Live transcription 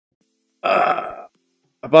I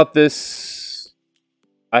bought this.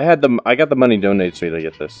 I got the money donated to me to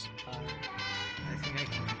get this.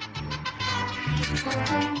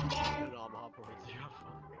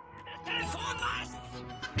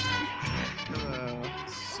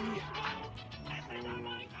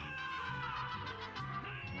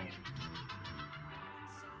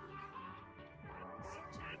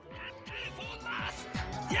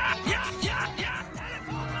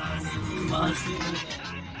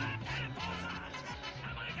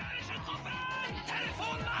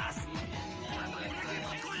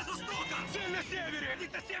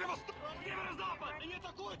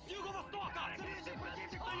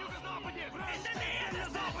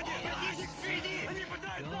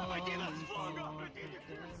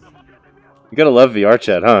 You gotta love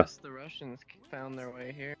VRChat, huh? The Russians found their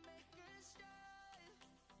way here.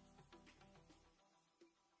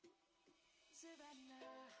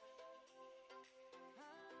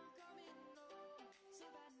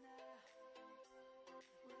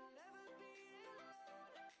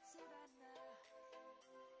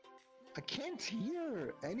 I can't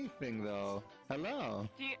hear anything though. Hello?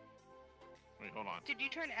 Wait, hold on. Did you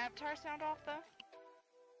turn Avatar sound off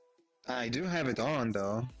though? I do have it on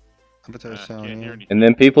though. Avatar sound. Can't hear Yeah. anything. And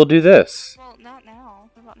then people do this. Well, not now.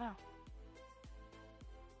 What about now?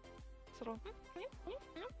 Little...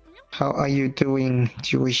 How are you doing?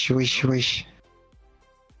 Wish.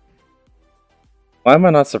 Why am I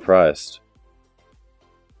not surprised?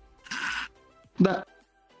 What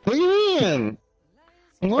do you mean?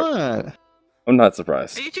 What? I'm not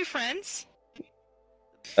surprised. Are you two friends?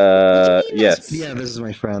 Yes. Yeah, this is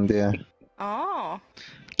my friend, yeah. Oh.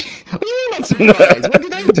 What do you mean not surprised? What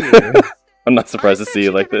did I do? I'm not surprised to see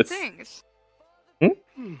you like this. Things.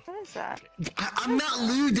 Hmm? What is that? I'm not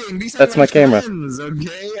looting. These That's are my camera. friends,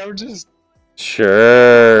 okay? I'm just...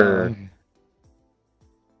 Sure.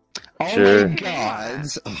 Oh Sure. my god.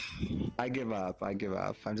 I give up. I'm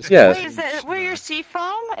just... Yeah. Wait, is that where you see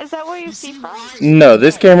from? Is that where you see from? No,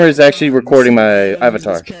 this camera is actually recording my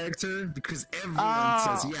avatar. Because everyone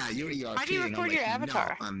says, yeah, you're How do you record your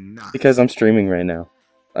avatar? No, I'm not. Because I'm streaming right now.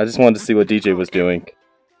 I just wanted to see what DJ was doing.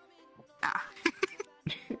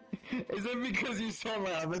 Is it because you saw my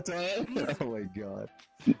avatar? Oh my god.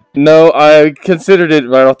 No, I considered it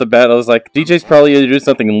right off the bat. I was like, DJ's probably either doing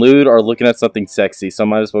something lewd or looking at something sexy, so I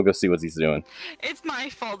might as well go see what he's doing. It's my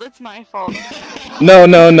fault. It's my fault.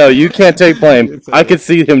 No, you can't take blame. I could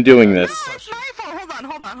see him doing this. No, it's my fault.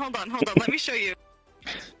 Hold on. Let me show you.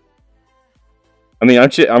 I mean,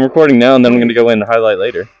 I'm recording now, and then I'm going to go in and highlight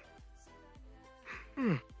later.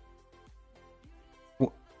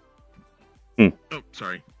 Oh,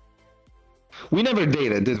 sorry. We never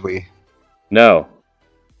dated, did we? No.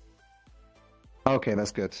 Okay,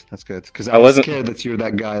 that's good. That's good. Because I was wasn't scared that you're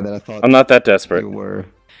that guy that I thought I'm not that desperate. you were.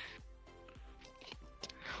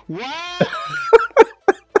 What?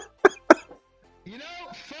 You know,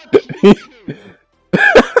 fuck you.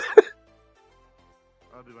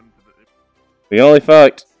 We only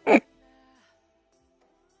fucked.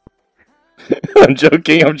 I'm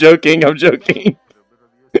joking. Don't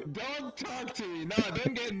talk to me. No,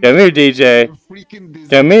 don't get Come here, DJ. You're freaking disease.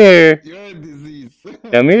 Come here. You're a disease.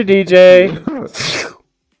 Come here, DJ.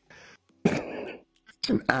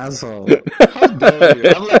 An asshole. How dare you?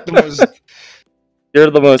 I'm like the most... You're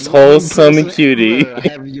the most wholesome and cutie.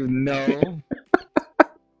 Have you know? What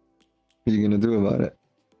are you gonna do about it?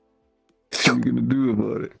 What are you gonna do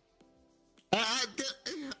about it?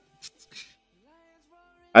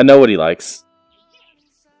 I know what he likes.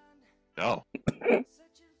 No.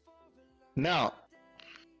 No.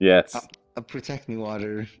 Yes. Protect me,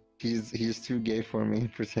 Water. He's too gay for me.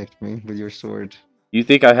 Protect me with your sword. You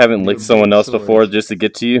think I haven't licked Your someone big else sword. before just to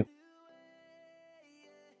get to you?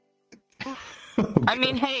 I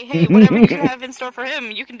mean, hey, whatever you have in store for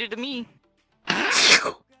him, you can do to me. I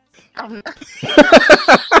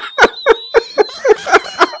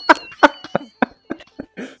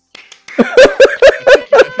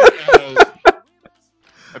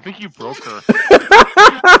think you broke her.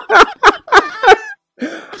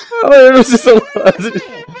 Oh, it was just a...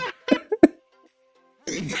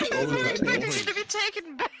 Needs to be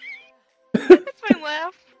taken back. That's my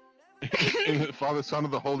laugh. In the Father, Son,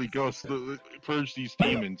 of the Holy Ghost, purge these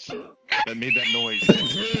demons that made that noise.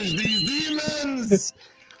 Purge these demons!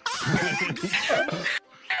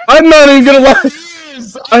 I'm not even gonna lie.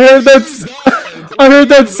 I heard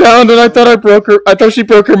that sound and I thought I broke her. I thought she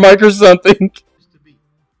broke her mic or something.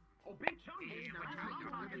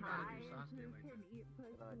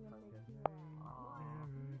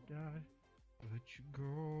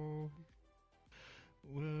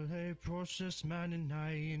 Process man and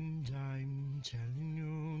I'm telling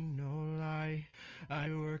you no I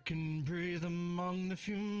work and breathe among the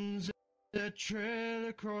fumes that trail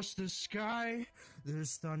across the sky.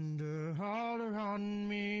 There's thunder all around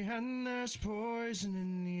me, and there's poison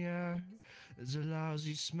in the air. There's a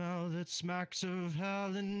lousy smell that smacks of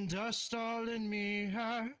hell and dust all in me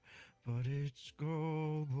hair. But it's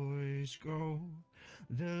go, boys, go.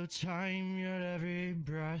 They'll time your every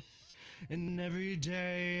breath. And every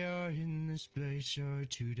day you're in this place, you're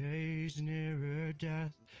 2 days nearer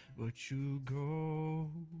death. But you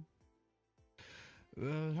go.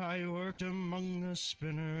 Well, I worked among the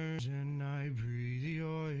spinners and I breathed the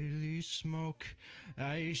oily smoke.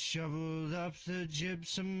 I shoveled up the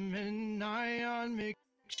gypsum and iron makes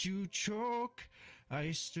you choke.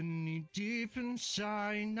 I stood knee deep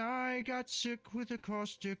inside, I got sick with a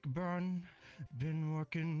caustic burn. Been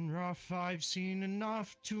working rough, I've seen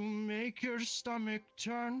enough to make your stomach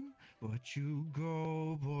turn. But you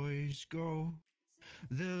go, boys, go.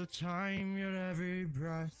 They'll time your every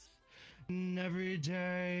breath. And every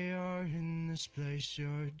day you're in this place,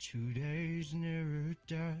 you're 2 days nearer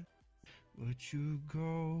death. But you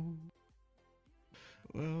go.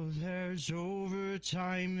 Well, there's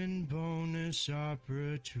overtime and bonus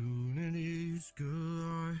opportunities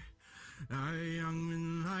galore. Our young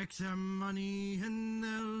men like their money and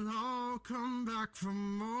they'll all come back for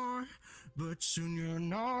more. But soon you're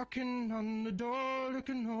knocking on the door,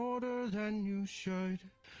 looking older than you should.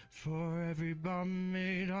 For every bum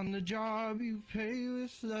made on the job, you pay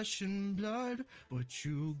with flesh and blood. But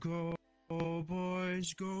you go,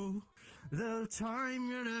 boys, go. They'll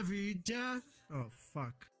time your every death. Oh,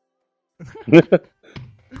 fuck.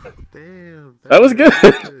 Damn. That was good.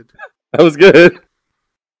 That was good.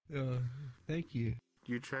 Thank you.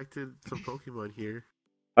 You attracted some Pokemon here.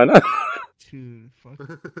 I know. Dude, fuck.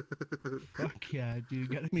 Fuck yeah, dude.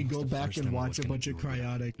 Gotta me go back and watch a bunch of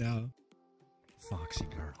Cryotic now. Foxy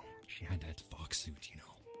girl. She had that fox suit, you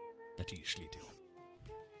know, that you usually do.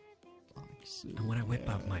 And when I whip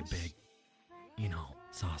out my big, you know,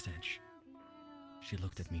 sausage, she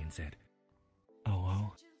looked at me and said, "Oh,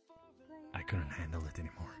 well, I couldn't handle it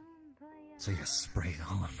anymore." So you sprayed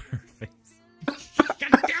all over her face. God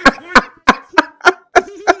damn it, boy!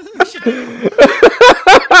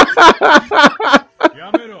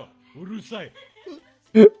 Yamero, urusai.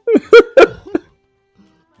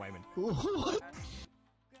 Wyman. What?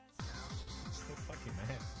 Fucking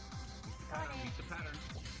man. Meets the pattern.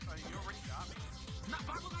 You already got me. Not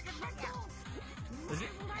why would I get red gold? Is it?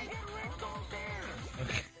 Why would I get red gold there?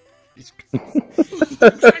 Okay.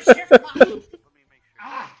 Let me make sure.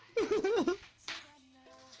 Ah!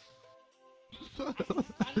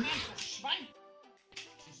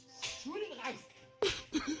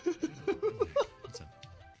 What's up?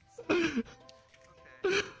 I can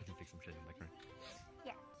fix some shit in the background.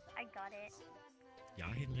 Yes, I got it. Ja,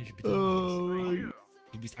 himmlische bitte.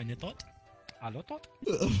 Du bist eine Tot? Hallo Tot?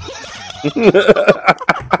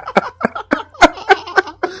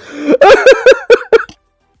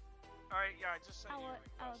 Alright, yeah, I just sent Oh, you a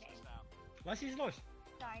request okay. just now. Was ist los?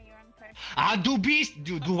 Sorry, you're on person. Ah, du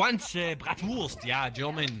wants Bratwurst. Ja,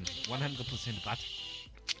 German. 100% Brat.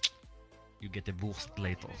 You get the Wurst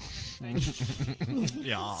later.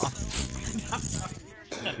 Ja.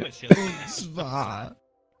 Zwar.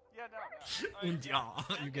 Yeah, no. Und ja,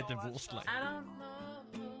 you get the Wurst later.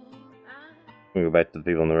 We go back to the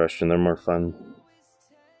people in the restroom. They're more fun.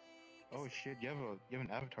 Oh shit, you have an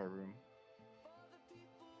avatar room.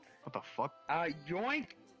 What the fuck?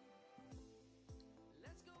 Yoink!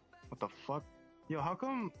 What the fuck? Yo, how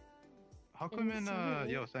come in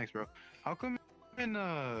yo, thanks bro. How come in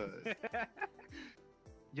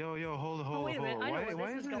yo, hold. Oh, wait a minute, I know where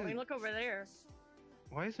why this is is going. it, Look over there.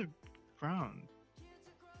 why is it brown?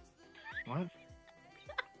 What?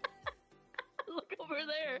 Look over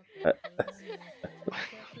there.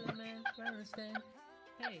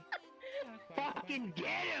 Hey. Fucking get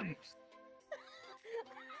him!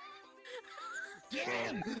 Get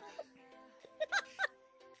him!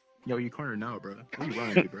 Yo, you cornered now, bro. Why are you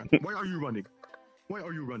running, bro? Why are you running? Why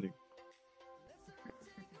are you running?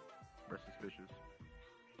 We're suspicious.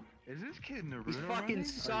 Is this kid Naruto He's fucking running? Are you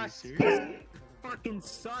sus. serious? Fucking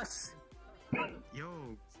sus.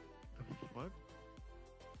 Yo, the fuck?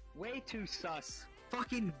 Way too sus.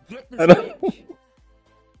 Fucking get I this don't- bitch.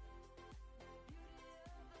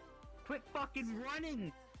 Quit fucking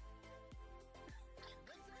running.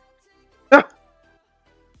 Ah!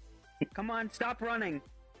 Come on, stop running.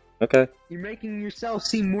 Okay. You're making yourself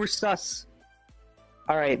seem more sus.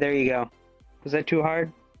 Alright, there you go. Was that too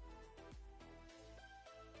hard?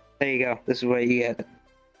 There you go. This is what you get.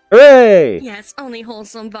 Hooray! Yes, only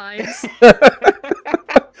wholesome vibes.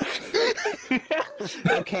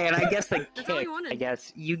 Okay, and I guess the That's all kick. you wanted. I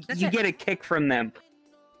guess you That's you it. get a kick from them.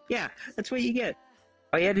 Yeah, that's what you get.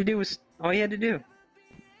 All you had to do was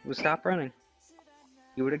stop running.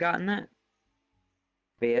 You would have gotten that.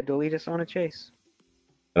 But you had to lead us on a chase.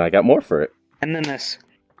 And I got more for it. And then this.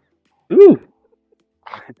 Ooh.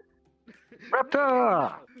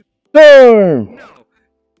 Raptor! Storm! No!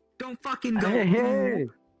 Don't fucking go! Hey, hey!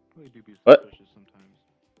 What?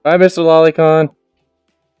 Bye, Mr. Lolicon.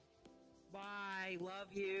 Bye, love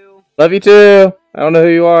you. Love you too. I don't know who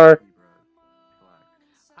you are.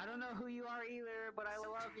 I don't know who you are either, but I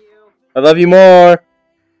love you. I love you more.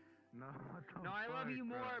 No, I love you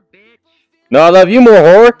more, bitch. No, I love you more,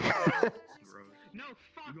 whore. No,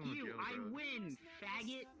 fuck you. I win,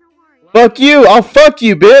 faggot. Fuck you. I'll fuck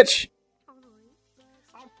you, bitch.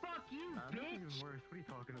 I'll fuck you, bitch.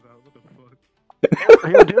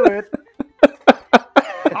 He'll do it.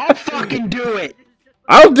 I'll fucking do it.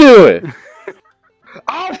 I'll do it.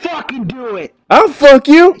 I'll fucking do it. I'll fuck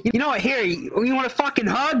you. You know what? Here, you want to fucking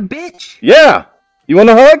hug, bitch? Yeah. You want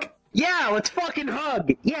a hug? Yeah, let's fucking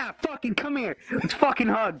hug. Yeah, fucking come here. Let's fucking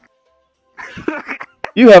hug.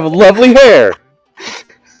 You have lovely hair.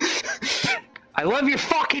 I love your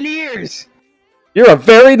fucking ears. You're a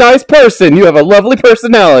very nice person. You have a lovely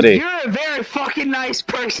personality. You're a very fucking nice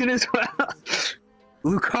person as well.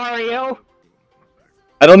 Lucario.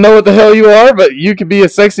 I don't know what the hell you are, but you can be a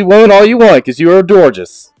sexy woman all you want, because you are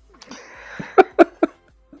gorgeous.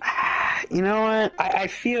 You know what? I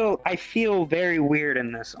feel very weird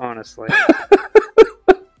in this, honestly.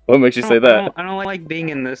 What makes you say that? I don't like being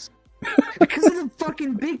in this. Because of the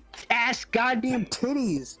fucking big ass goddamn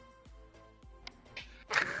titties.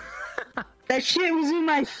 That shit was in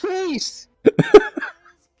my face.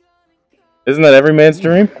 Isn't that every man's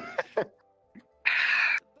dream?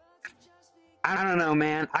 I don't know,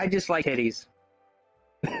 man. I just like titties.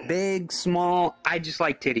 Big, small. I just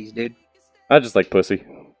like titties, dude. I just like pussy.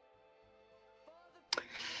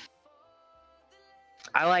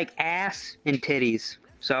 I like ass and titties.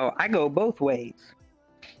 So I go both ways.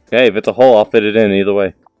 Hey, if it's a hole, I'll fit it in either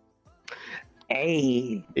way.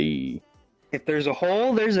 Hey. Hey. If there's a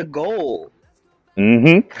hole, there's a goal.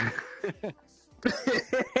 Mm-hmm.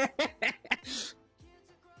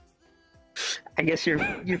 I guess your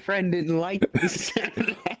friend didn't like this.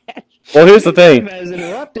 Well, here's the thing. As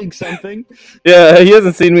interrupting something. Yeah, he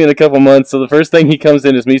hasn't seen me in a couple months, so the first thing he comes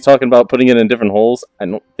in is me talking about putting it in different holes. I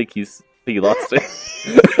don't think he lost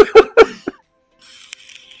it.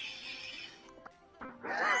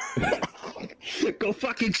 Go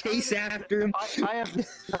fucking chase after him. I have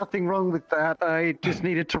nothing wrong with that. I just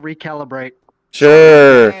needed to recalibrate.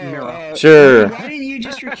 Sure. Sure. Why didn't you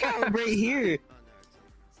just recalibrate here?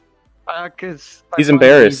 Because He's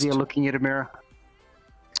embarrassed. Easier looking at a mirror.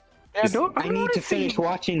 Yeah, I need to finish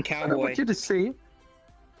watching I Cowboy. want you to see.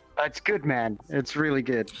 It's good, man. It's really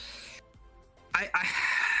good.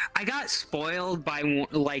 I got spoiled by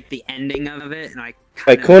like the ending of it, and I.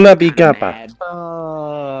 Hakuna Bigapa. mad.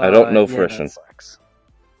 I don't know yeah, Frisian. that sucks.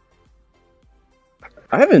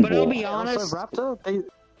 I haven't. But I'll be Also, honest. Raptor,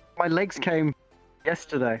 my legs came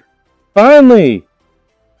yesterday. Finally.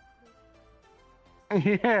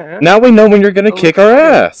 Yeah. Now we know when you're gonna kick our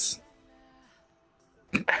ass.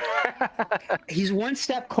 He's one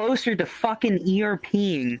step closer to fucking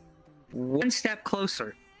ERPing. One step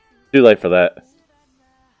closer. Too late for that.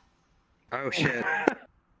 Oh shit.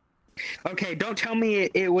 Okay, don't tell me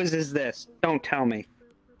it was as this. Don't tell me.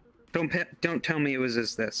 Don't tell me it was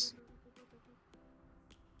as this.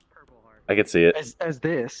 I can see it. As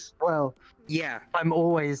this. Well, Yeah, I'm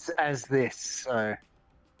always as this, so.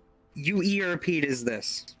 you ERP'd as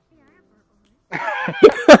this.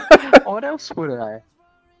 What else would I?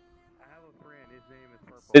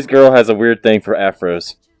 This girl has a weird thing for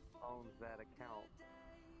afros.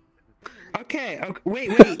 Okay, wait,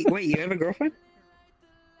 you have a girlfriend?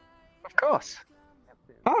 Of course.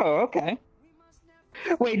 Oh, okay.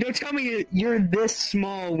 Wait, don't tell me you're this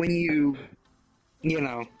small when you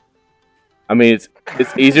know. I mean,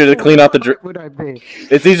 it's easier to clean out the What would I be?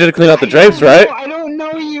 it's easier to clean out the drapes, right? I don't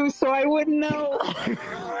know you, so I wouldn't know.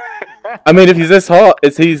 I mean, if he's this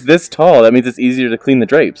tall, that means it's easier to clean the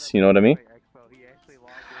drapes. You know what I mean?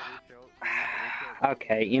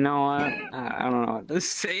 Okay, you know what? I don't know what to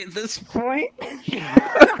say at this point.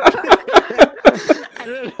 I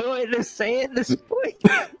don't know what to say at this point.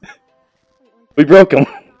 We broke him.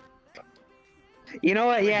 You know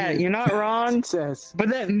what? Yeah, you're not wrong. Success. But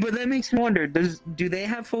that makes me wonder. Do they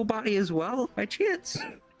have full body as well, by chance?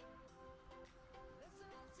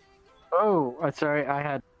 Oh, sorry, I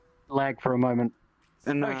had lag for a moment.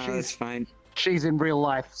 No, Oh, jeez. it's fine. she's in real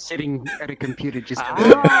life sitting at a computer just.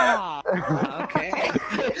 Ah, okay.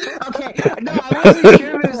 Okay. No, I wasn't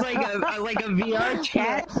sure if it was like a VR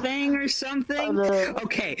chat thing or something.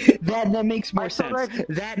 Okay, that makes more sense.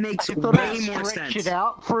 That makes way more stretch sense. it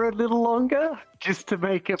out for a little longer, just to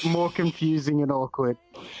make it more confusing and awkward.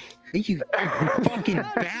 You fucking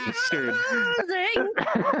bastard!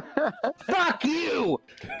 Fuck you!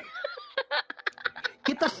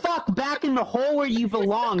 Get the fuck back in the hole where you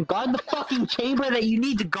belong. Guard the fucking chamber that you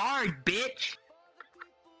need to guard, bitch!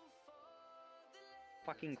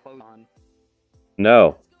 Fucking clothes on.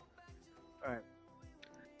 No. Alright.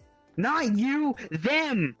 Not you,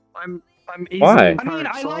 them! I'm Why? I mean,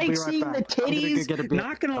 I like seeing the titties,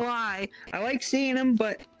 not gonna lie. I like seeing them,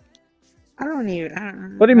 but I don't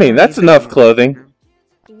even... What do you mean? That's enough clothing.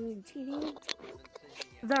 The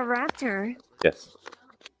raptor. Yes.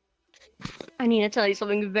 I need to tell you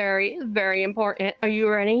something very, very important. Are you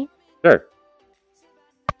ready? Sure.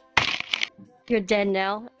 You're dead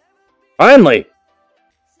now. Finally!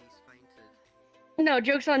 No,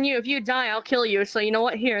 joke's on you. If you die, I'll kill you. So you know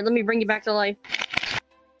what? Here, let me bring you back to life.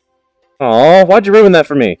 Aw, why'd you ruin that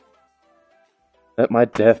for me? Let my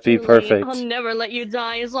death be Too late. perfect. I'll never let you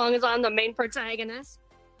die as long as I'm the main protagonist.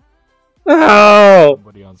 No!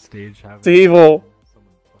 Somebody on stage having It's evil.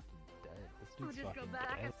 someone fucking dead. This I'll dude's just go fucking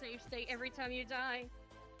back dead. and save state every time you die.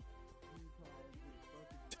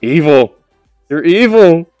 It's evil. You're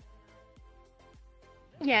evil.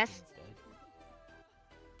 Yes.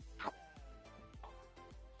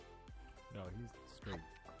 No, he's straight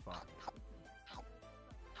fucked.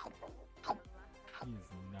 He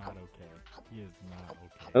is not okay. He is not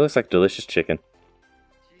okay. That looks like delicious chicken.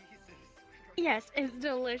 Yes, it's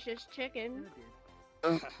delicious chicken.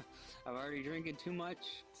 I've already drinking too much,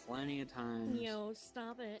 plenty of times. Yo,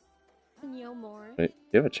 stop it. Yo, more. Wait,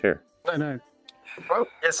 you have a chair. I know. Oh,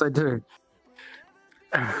 yes, I do.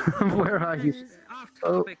 Where are you? Off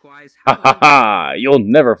topic wise, Ha ha ha! You'll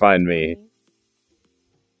never find me.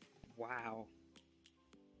 wow.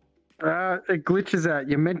 It glitches out.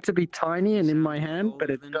 You're meant to be tiny and in my hand, but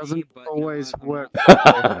it doesn't always work. Wait,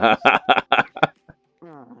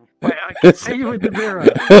 I can see you in the mirror.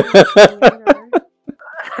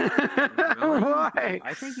 Why?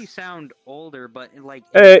 I think you sound older, but like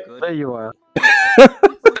Hey. good. There you are.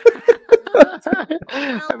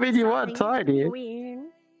 I mean, you are tiny. Ooh,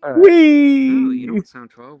 you don't sound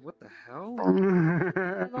 12. What the hell?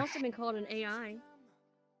 I've also been called an AI.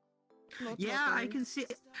 Multiple Yeah, I times. can see.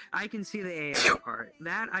 I can see the AI part.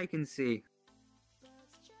 That I can see.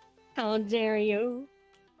 How dare you?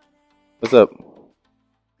 What's up?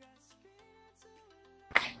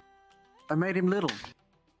 I made him little.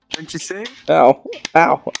 Don't you see? Ow.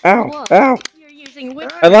 Ow. Ow. Look, Ow. you're using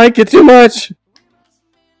witch. I like it too much.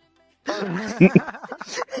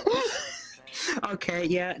 Okay,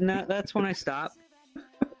 yeah, no, that's when I stop.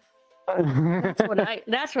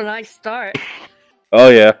 That's when I start. Oh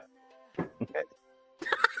yeah.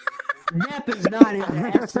 Nep is not in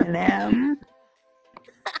S&M.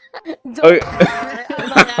 Don't Okay. I'm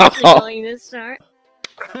not actually going to start.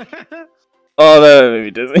 Oh, that made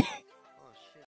me dizzy.